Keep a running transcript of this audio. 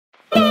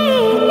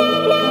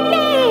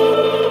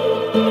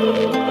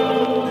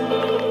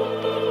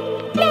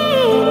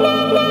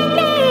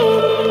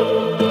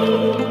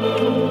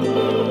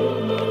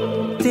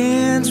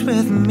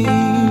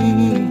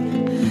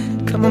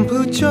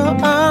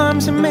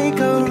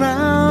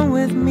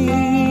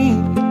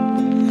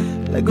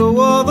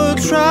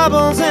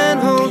troubles and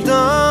hold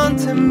on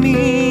to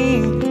me.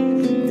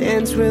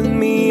 Dance with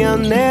me, I'll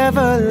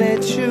never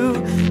let you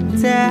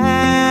down.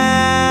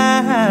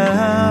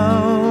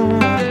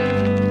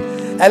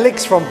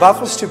 Alex, from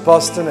Buffalo to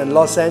Boston and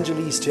Los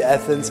Angeles to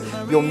Athens,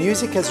 your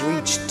music has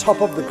reached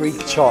top of the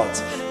Greek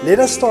charts. Let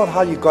us start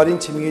how you got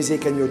into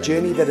music and your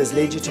journey that has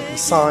led you to be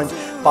signed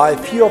by a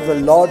few of the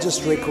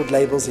largest record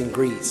labels in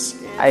Greece.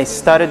 I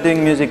started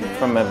doing music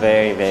from a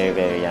very, very,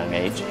 very young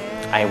age.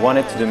 I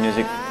wanted to do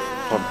music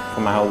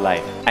for my whole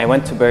life. I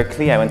went to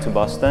Berkeley, I went to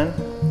Boston.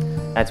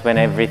 That's when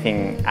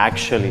everything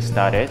actually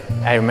started.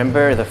 I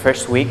remember the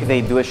first week they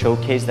do a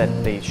showcase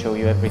that they show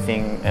you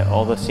everything,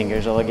 all the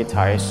singers, all the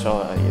guitarists,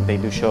 so they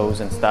do shows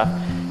and stuff.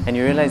 And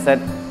you realize that,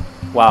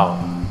 wow,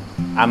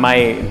 am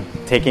I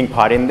taking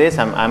part in this?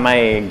 Am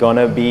I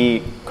gonna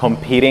be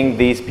competing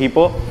these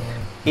people?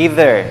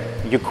 Either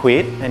you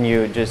quit and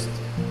you just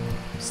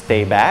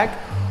stay back,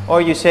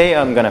 or you say,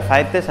 I'm gonna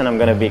fight this and I'm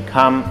gonna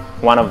become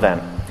one of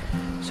them.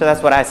 So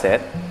that's what I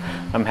said.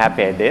 I'm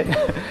happy I did.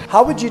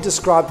 How would you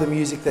describe the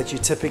music that you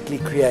typically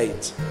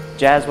create?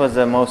 Jazz was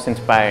the most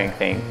inspiring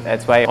thing.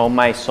 That's why all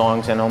my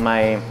songs and all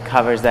my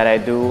covers that I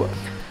do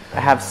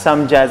have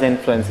some jazz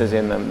influences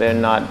in them. They're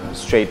not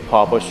straight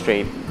pop or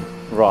straight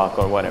rock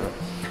or whatever.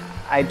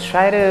 I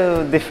try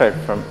to differ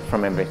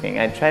from everything.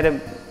 I try to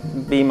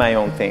be my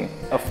own thing.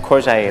 Of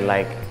course I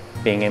like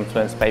being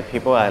influenced by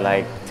people. I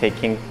like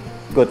taking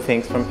good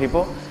things from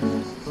people.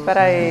 But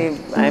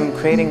I'm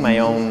creating my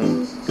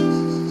own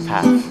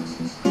path.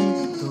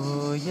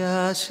 I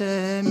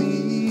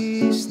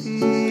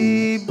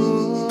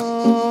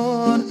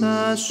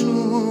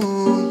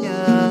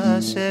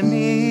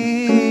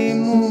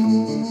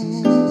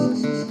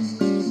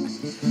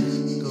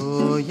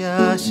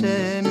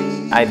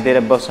did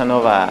a bossa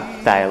nova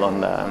style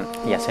on the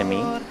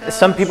Yasemi.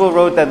 Some people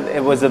wrote that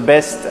it was the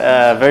best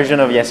version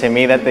of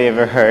Yasemi that they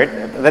ever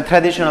heard. The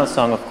traditional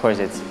song, of course,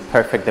 it's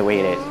perfect the way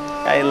it is.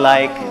 I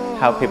like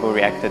how people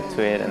reacted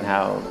to it and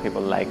how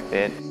people liked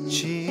it.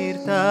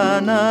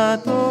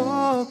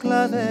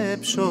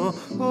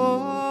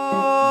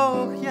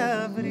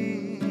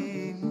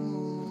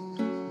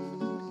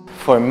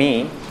 For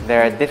me,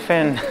 there are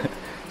different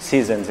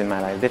seasons in my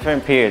life,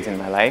 different periods in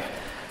my life.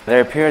 There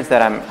are periods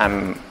that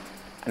I'm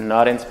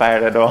not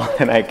inspired at all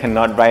and I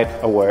cannot write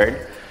a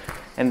word.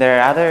 And there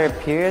are other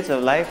periods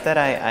of life that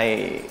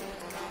I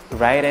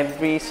write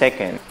every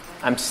second.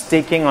 I'm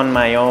sticking on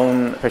my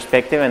own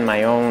perspective and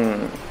my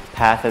own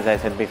path, as I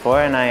said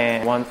before, and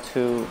I want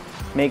to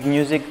make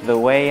music the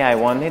way I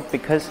want it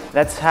because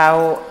that's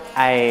how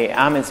I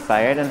am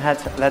inspired and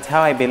that's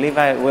how I believe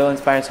I will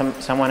inspire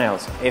someone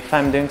else. If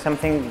I'm doing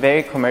something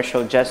very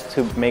commercial just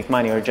to make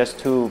money or just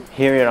to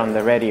hear it on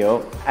the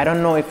radio, I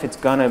don't know if it's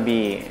gonna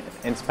be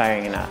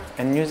inspiring enough.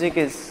 And music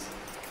is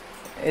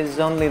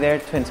only there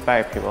to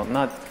inspire people,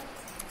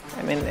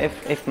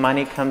 if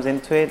money comes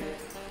into it,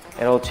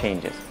 it all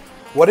changes.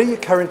 What are you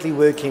currently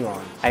working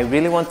on? I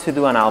really want to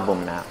do an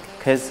album now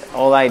because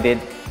all I did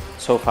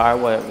so far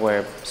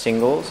were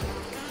singles.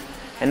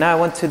 And now I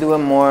want to do a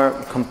more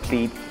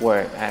complete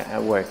work. I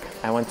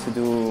want to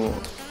do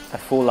a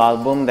full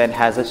album that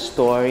has a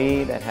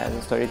story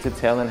to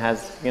tell and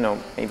has,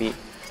 maybe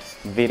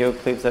video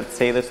clips that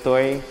say the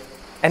story.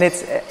 And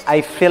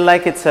I feel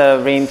like it's a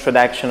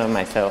reintroduction of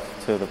myself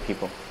to the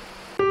people.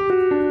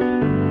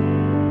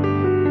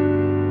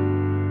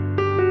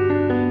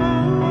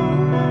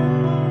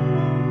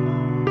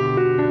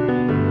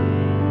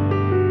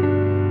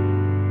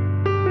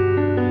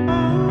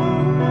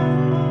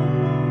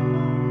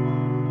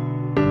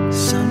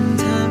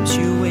 Sometimes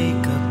you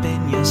wake up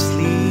in your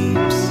sleep.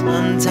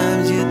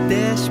 Sometimes you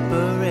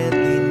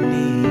desperately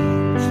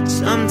need.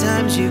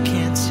 Sometimes you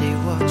can't say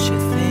what you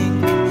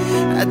think.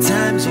 At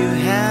times you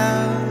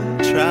have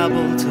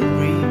trouble to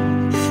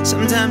breathe.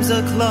 Sometimes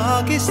the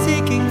clock is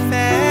ticking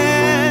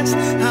fast.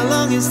 How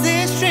long is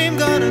this dream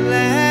gonna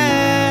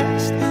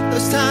last?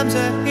 Those times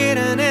are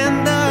hidden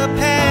in the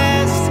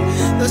past.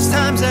 Those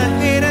times are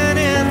hidden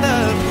in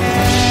the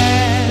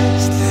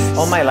past.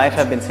 All my life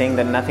I've been saying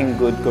that nothing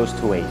good goes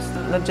to waste.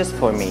 Not just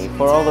for me,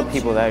 for all the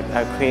people that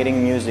are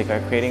creating music,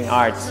 are creating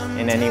arts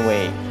in any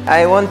way.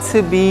 I want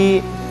to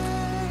be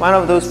one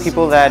of those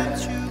people that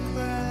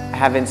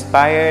have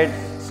inspired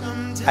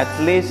at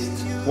least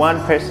one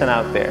person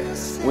out there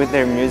with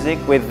their music,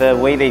 with the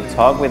way they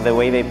talk, with the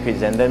way they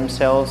present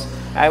themselves.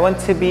 I want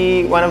to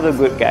be one of the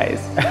good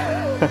guys.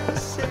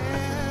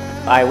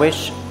 I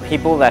wish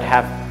people that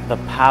have the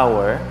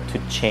power to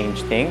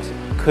change things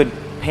could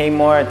pay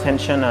more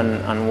attention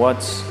on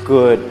what's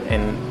good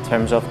in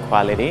terms of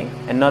quality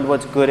and not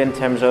what's good in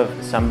terms of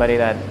somebody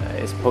that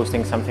is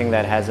posting something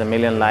that has 1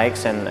 million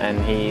likes and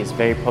he is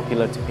very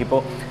popular to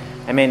people.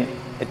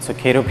 It's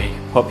okay to be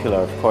popular,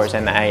 of course,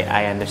 and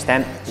I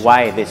understand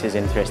why this is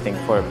interesting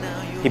for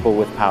people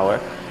with power.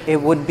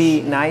 It would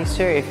be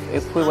nicer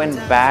if we went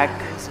back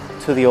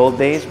to the old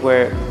days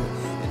where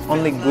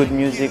only good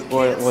music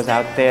was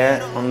out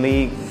there,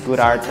 only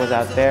good art was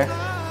out there.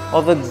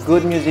 All the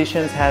good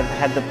musicians have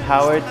had the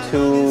power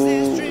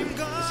to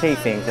say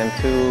things and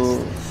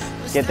to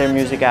get their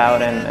music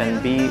out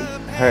and be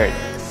heard.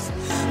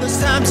 Those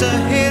times are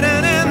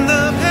hidden in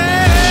the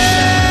past.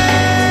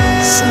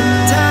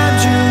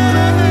 Sometimes you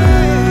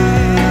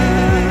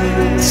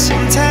hurt,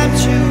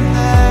 sometimes you